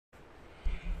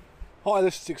Hi,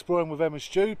 this is Exploring with Em and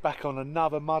Stu, back on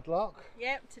another mudlark.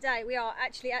 Yep, today we are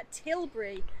actually at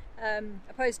Tilbury,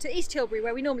 opposed to East Tilbury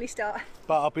where we normally start.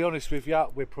 But I'll be honest with you,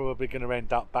 we're probably going to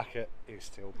end up back at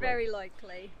East Tilbury. Very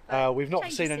likely. We've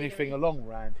not seen anything along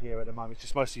around here at the moment, it's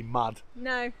just mostly mud.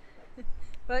 No.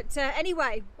 But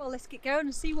anyway, well, let's get going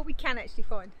and see what we can actually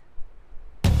find.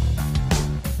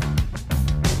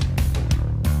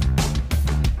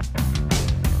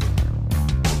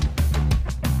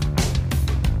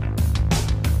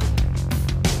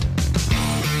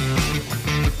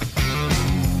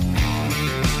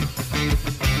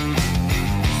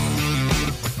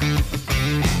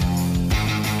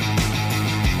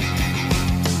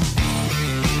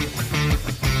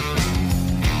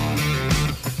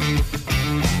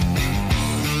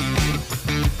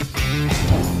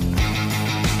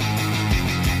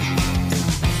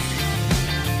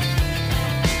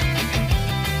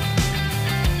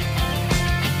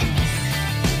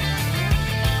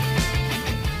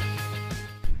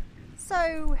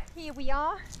 So here we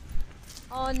are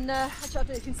on, actually I don't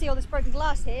know if you can see all this broken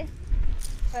glass here,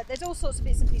 but there's all sorts of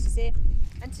bits and pieces here.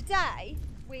 And today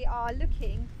we are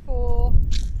looking for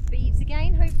beads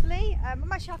again, hopefully. I'm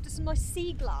actually after some nice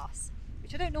sea glass,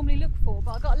 which I don't normally look for,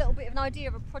 but I got a little bit of an idea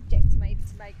of a project maybe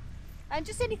to make. And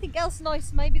just anything else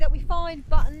nice maybe that we find,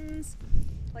 buttons,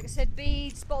 like I said,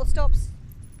 beads, bottle stops,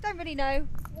 don't really know,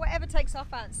 whatever takes our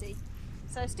fancy.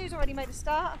 So Stu's already made a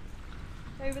start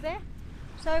over there.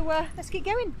 So let's get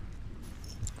going.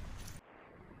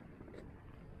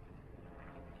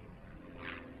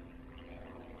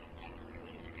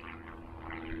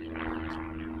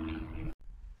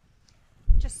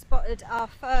 Just spotted our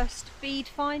first bead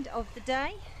find of the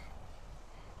day.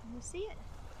 Can you see it?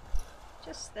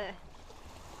 Just there.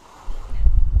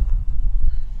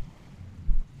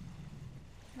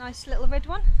 Nice little red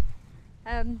one.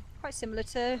 Quite similar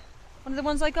to one of the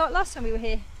ones I got last time we were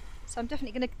here. So I'm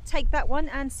definitely going to take that one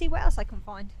and see what else I can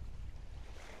find.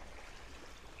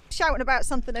 Shouting about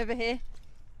something over here.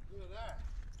 Look at that.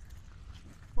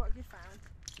 What have you found?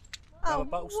 Oh,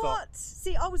 bottle what? stop.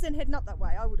 See, I was then heading up that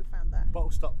way. I would have found that.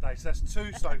 Bottle stop day. So that's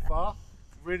two so far.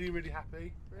 Really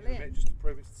happy. Brilliant. Just to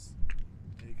prove it's.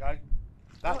 There you go.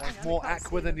 That Oh, one's more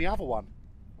aqua than the other one.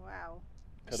 Wow.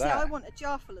 Look at See, that. I want a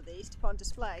jar full of these to put on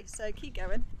display. So keep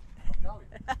going. I'm going.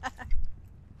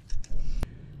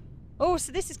 Oh,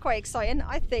 so this is quite exciting.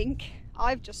 I think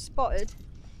I've just spotted,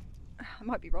 I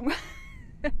might be wrong,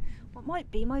 what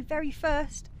might be my very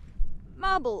first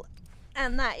marble,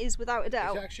 and that is without a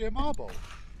doubt. Is it actually a marble?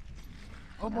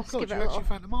 Oh my Let's god, give you it a actually look.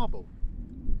 found a marble.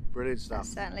 Brilliant That stuff.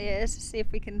 certainly is. See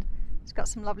if we can, it's got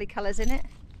some lovely colours in it.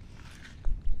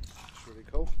 That's really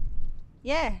cool.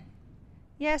 Yeah,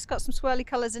 it's got some swirly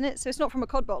colours in it, so it's not from a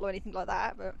cod bottle or anything like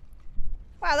that, but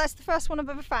wow, that's the first one I've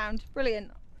ever found.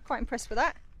 Brilliant. Quite impressed with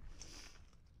that.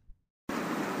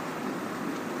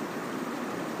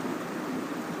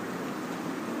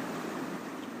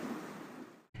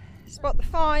 Spot the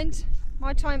find.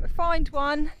 My time to find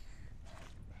one.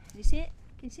 Can you see it?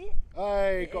 Can you see it?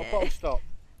 Hey, got a bottle stop.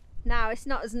 No, it's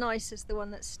not as nice as the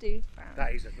one that Stu found.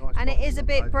 That is a nice And it bottle is a stop,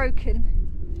 bit though.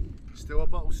 broken. Still a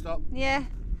bottle stop. Yeah.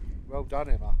 Well done,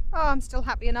 Emma. Oh, I'm still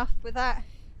happy enough with that.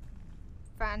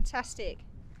 Fantastic.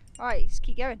 Alright, let's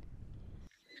keep going.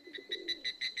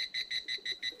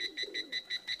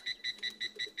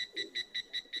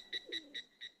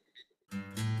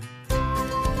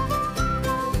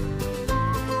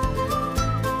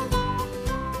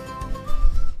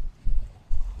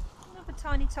 Another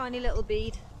tiny little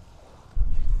bead.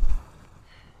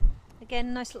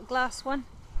 Again, nice little glass one.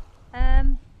 Yeah,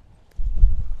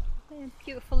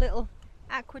 beautiful little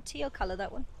aqua teal colour,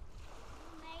 that one.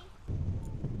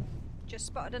 Just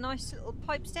spotted a nice little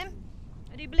pipe stem,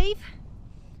 I do believe.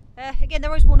 Again,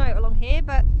 they're always worn out along here,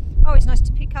 but always nice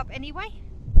to pick up anyway.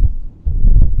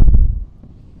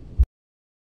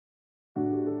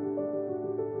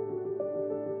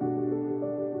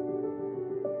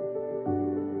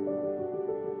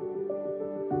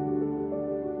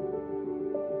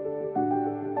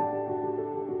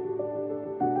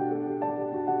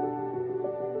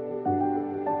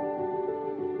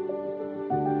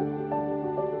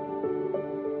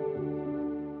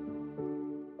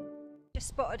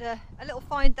 Spotted a little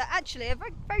find that actually are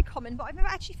very common, but I've never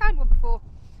actually found one before.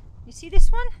 You see this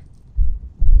one?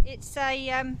 It's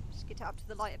a just get it up to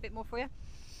the light a bit more for you.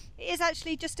 It is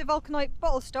actually just a vulcanite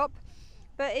bottle stop,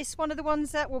 but it's one of the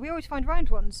ones that, well, we always find round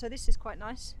ones, so this is quite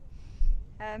nice.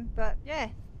 But yeah,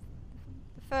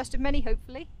 the first of many,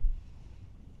 hopefully.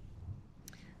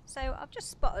 So I've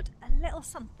just spotted a little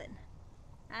something,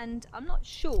 and I'm not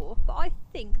sure, but I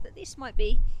think that this might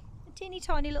be a teeny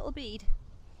tiny little bead.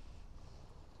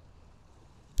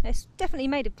 It's definitely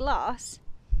made of glass.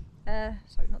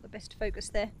 Sorry, not the best focus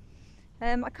there.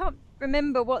 I can't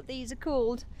remember what these are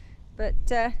called, but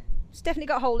it's definitely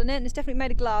got a hole in it and it's definitely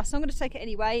made of glass. So I'm going to take it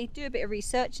anyway, do a bit of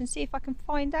research and see if I can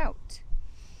find out.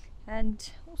 And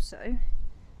also,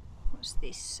 what's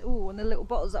this? Oh, and the little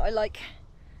bottles that I like.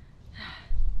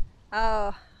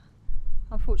 Ah,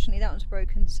 unfortunately that one's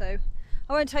broken, so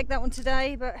I won't take that one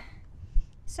today, but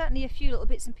certainly a few little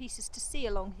bits and pieces to see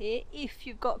along here if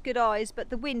you've got good eyes. But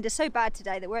the wind is so bad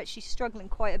today that we're actually struggling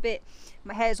quite a bit.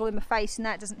 My hair's all in my face and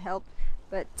that doesn't help,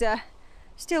 but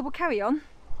still we'll carry on.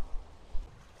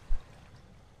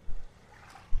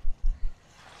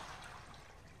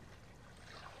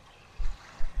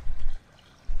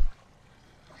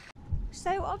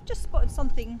 So I've just spotted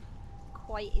something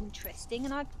quite interesting,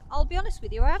 and I'll be honest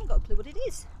with you, I haven't got a clue what it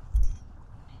is.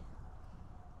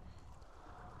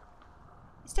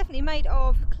 It's definitely made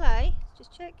of clay.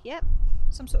 Just check. Yep,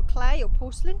 some sort of clay or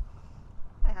porcelain.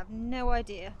 I have no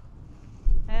idea.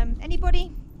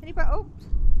 Anybody? Oh,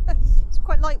 it's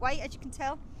quite lightweight, as you can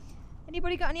tell.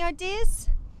 Anybody got any ideas?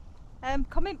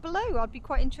 Comment below. I'd be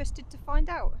quite interested to find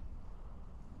out.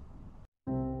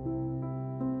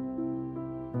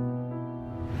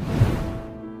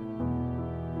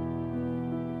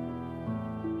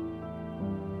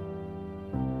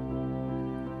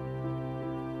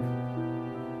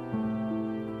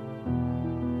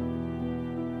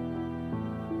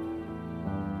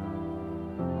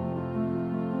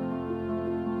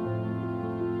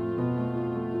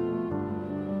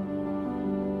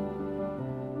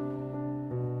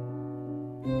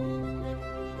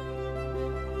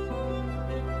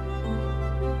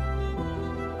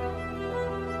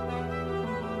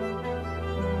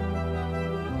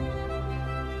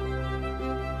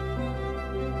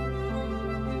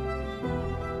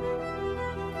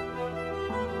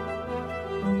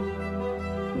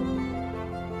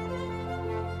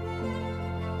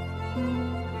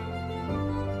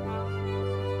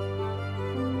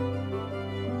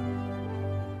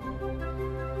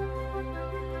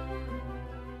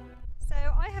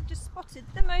 Just spotted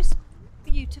the most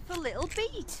beautiful little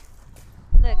bead.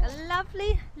 Look, a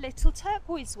lovely little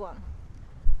turquoise one.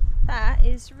 That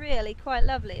is really quite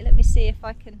lovely. Let me see if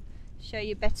I can show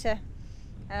you better.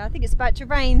 I think it's about to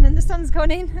rain and the sun's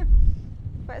gone in,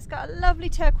 but it's got a lovely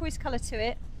turquoise colour to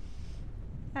it.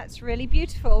 That's really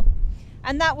beautiful,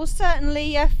 and that will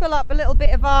certainly fill up a little bit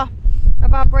of our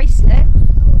bracelet.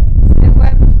 So,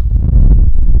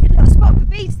 good little spot for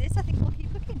beads this. I think we'll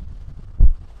keep looking.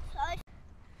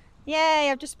 Yay,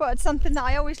 I've just spotted something that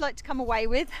I always like to come away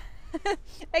with.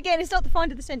 Again, it's not the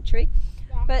find of the century,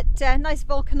 but nice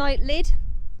vulcanite lid.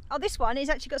 Oh, this one has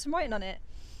actually got some writing on it.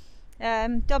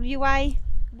 W.A.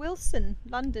 Wilson,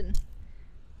 London.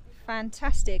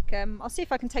 Fantastic. I'll see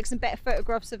if I can take some better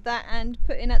photographs of that and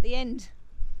put in at the end.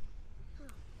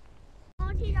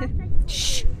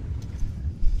 Shh.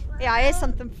 Yeah, here's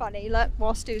something funny. Look,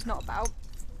 while Stu's not about.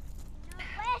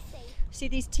 See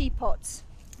these teapots?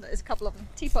 There's a couple of them.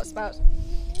 Teapot spouts.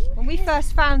 When we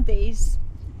first found these,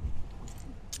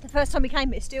 the first time we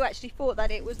came here, Stu actually thought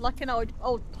that it was like an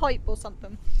old pipe or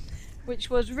something, which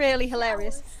was really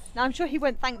hilarious. Now I'm sure he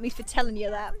won't thank me for telling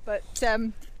you that, but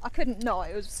I couldn't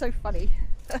not. It was so funny.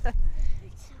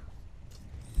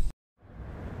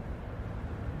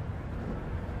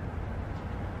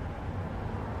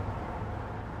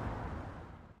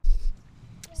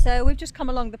 So we've just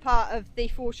come along the part of the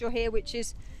foreshore here, which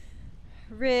is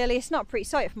really, it's not a pretty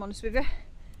sight if I'm honest with you.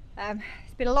 There's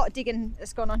been a lot of digging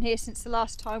that's gone on here since the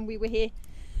last time we were here,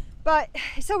 but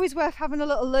it's always worth having a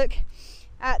little look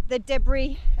at the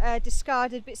debris,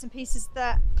 discarded bits and pieces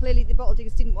that clearly the bottle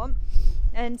diggers didn't want.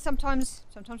 And sometimes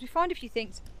we find a few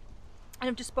things, and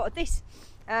I've just spotted this.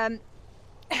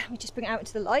 We just bring it out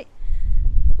into the light,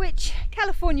 which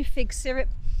California fig syrup,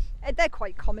 they're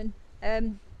quite common,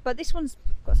 but this one's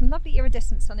got some lovely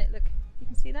iridescence on it. Look, you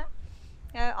can see that.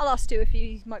 I'll ask Stu if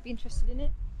he might be interested in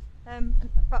it.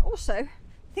 But also,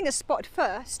 the thing that's spotted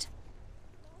first,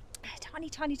 a tiny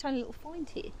little find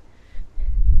here.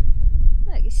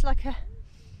 Look, it's like a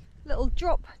little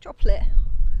droplet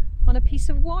on a piece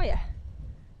of wire.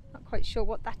 Not quite sure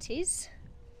what that is.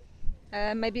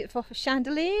 Maybe it's off a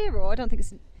chandelier, or I don't think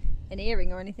it's an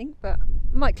earring or anything, but I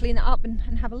might clean it up and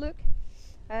have a look.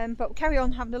 But we'll carry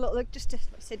on having a little look, just to,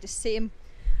 like I said, just see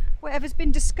whatever's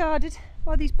been discarded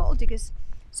by these bottle diggers.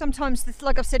 Sometimes,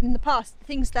 like I've said in the past, the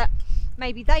things that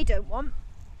maybe they don't want,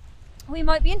 we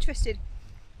might be interested.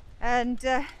 And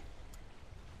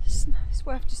it's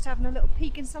worth just having a little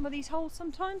peek in some of these holes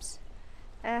sometimes,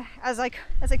 as I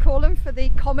call them, for the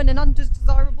common and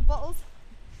undesirable bottles.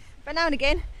 But now and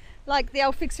again, like the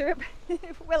old fig syrup,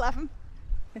 we'll have them.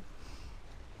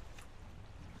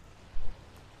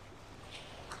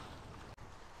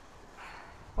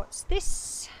 What's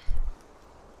this?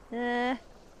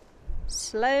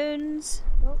 Sloan's.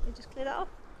 Oh, let me just clear that off.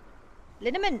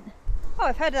 Liniment. Oh,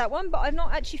 I've heard of that one, but I've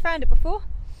not actually found it before.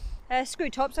 Screw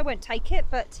tops, I won't take it,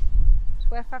 but it's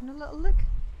worth having a little look.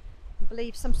 I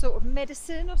believe some sort of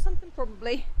medicine or something,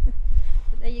 probably.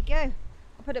 But there you go.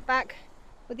 I'll put it back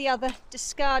with the other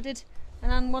discarded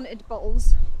and unwanted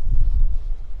bottles.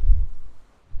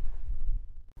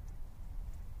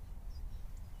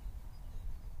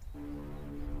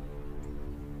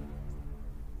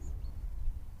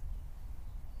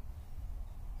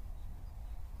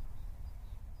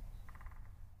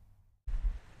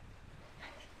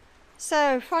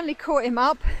 So, finally caught him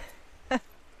up.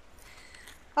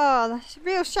 Oh, that's a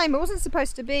real shame. It wasn't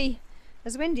supposed to be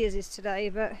as windy as it is today,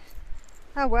 but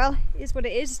oh well, it is what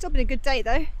it is. It's still been a good day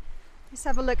though. Let's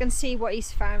have a look and see what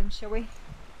he's found, shall we? You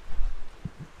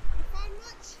found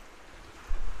much?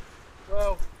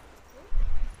 Well,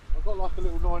 I've got like a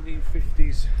little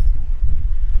 1950s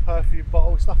perfume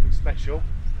bottle. It's nothing special.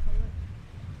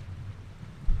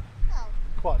 Oh,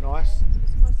 quite nice.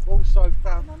 Also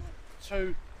found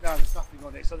two. No, there's nothing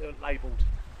on it. It's not labelled.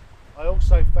 I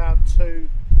also found two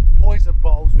poison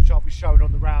bottles, which I'll be showing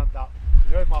on the roundup.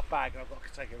 They're in my bag, and I've got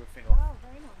to take everything off. Oh,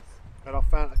 very nice. And I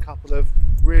found a couple of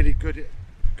really good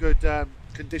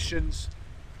conditions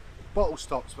bottle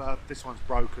stops. But this one's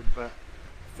broken, but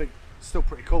I think it's still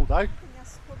pretty cool though. I think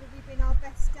that's probably been our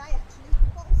best day actually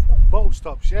for bottle stops. Bottle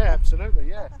stops, yeah, absolutely,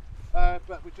 yeah. But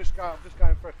I'm just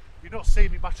going for it. You're not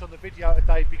seeing me much on the video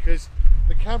today because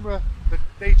the camera, the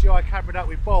DJI camera that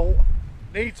we bought,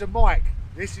 needs a mic.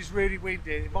 This is really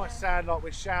windy. It might sound like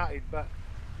we're shouting, but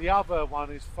the other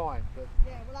one is fine. But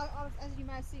yeah, well, I was, as you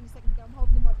may have seen a second ago, I'm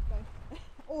holding the microphone,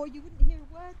 or you wouldn't hear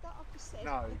a word that I've just said.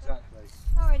 no, exactly.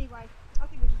 Oh, anyway, I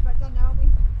think we're just about done now, aren't we?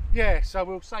 Yeah, so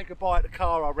we'll say goodbye at the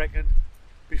car, I reckon,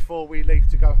 before we leave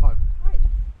to go home. Right.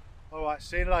 All right,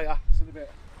 see you later. See you in a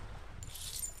bit.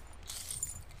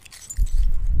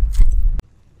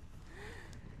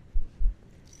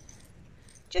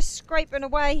 Just scraping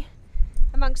away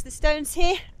amongst the stones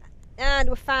here, and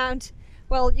we found,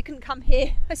 well, you couldn't come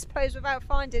here I suppose without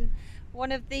finding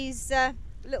one of these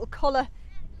little collar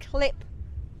clip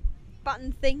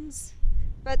button things,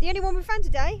 but the only one we found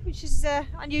today, which is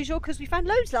unusual because we found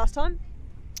loads last time.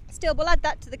 Still, we'll add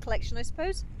that to the collection, I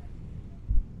suppose.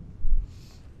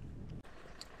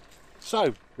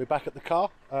 So we're back at the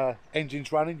car,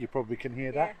 engine's running, you probably can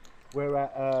hear that. We're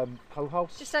at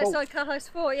Co-House. Just outside Co-House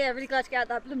 4, yeah, really glad to get out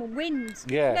that blooming wind.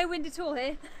 Yeah. No wind at all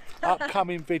here.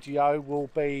 Upcoming video will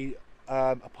be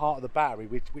a part of the battery,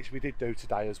 which we did do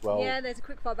today as well. Yeah, there's a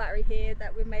quickfire battery here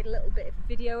that we've made a little bit of a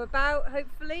video about,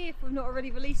 hopefully, if we've not already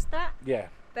released that. Yeah.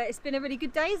 But it's been a really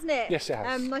good day, isn't it? Yes, it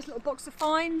has. Nice little box of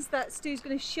finds that Stu's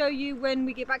going to show you when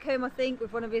we get back home, I think,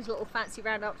 with one of his little fancy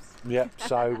roundups. Yep,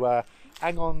 so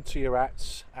hang on to your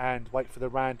hats and wait for the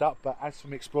roundup. But as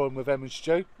from exploring with Em and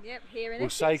Stu, yep, here in we'll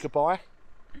Essex. say goodbye.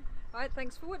 Alright,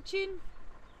 thanks for watching.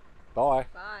 Bye.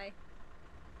 Bye.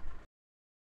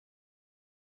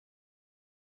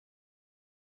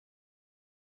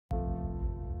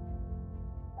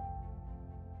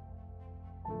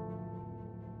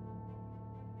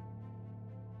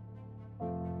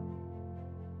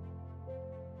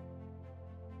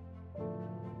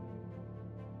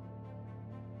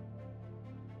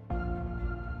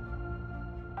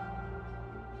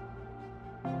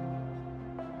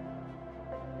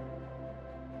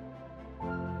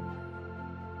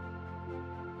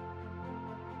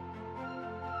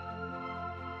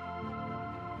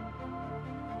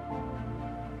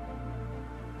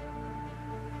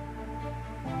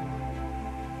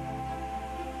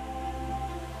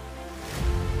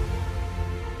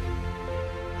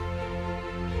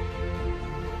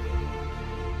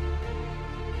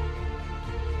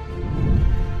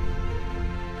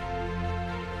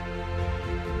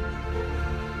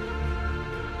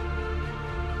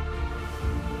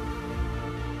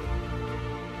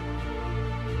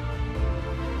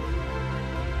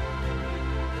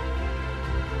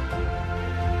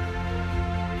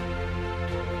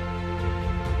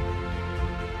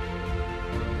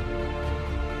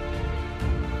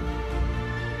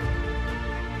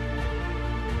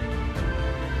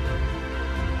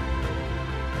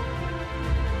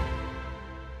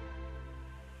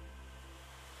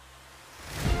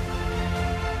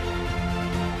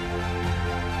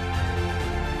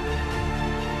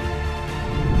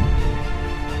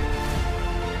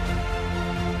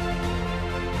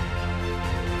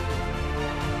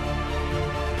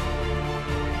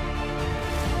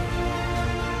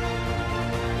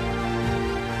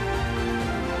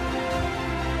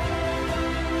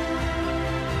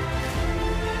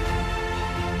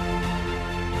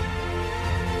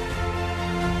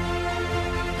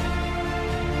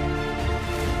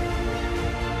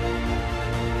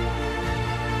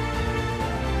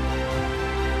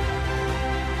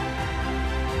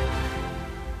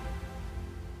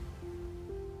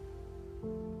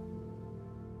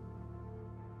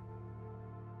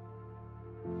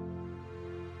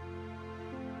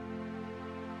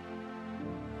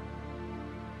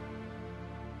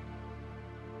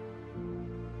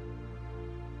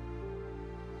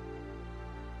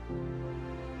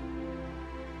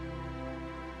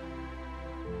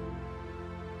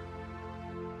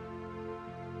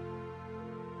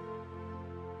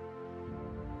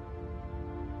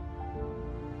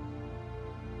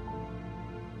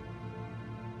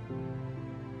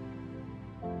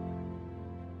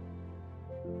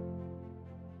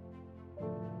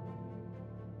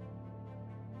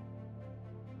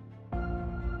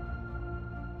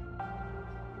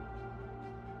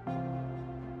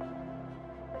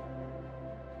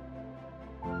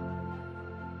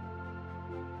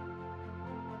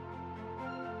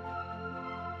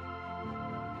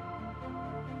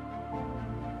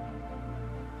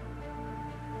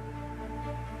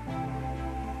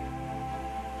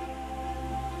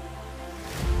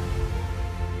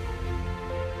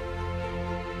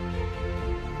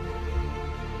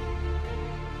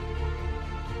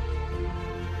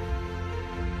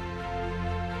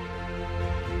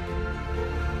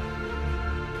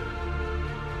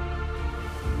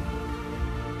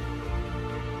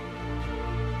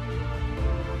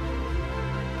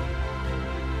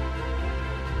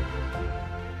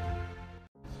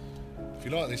 If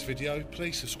you like this video,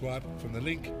 please subscribe from the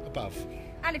link above.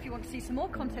 And if you want to see some more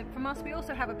content from us, we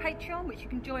also have a Patreon which you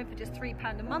can join for just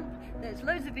 £3 a month. There's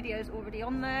loads of videos already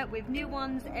on there with new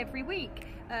ones every week.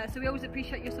 So we always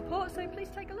appreciate your support, so please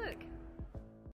take a look.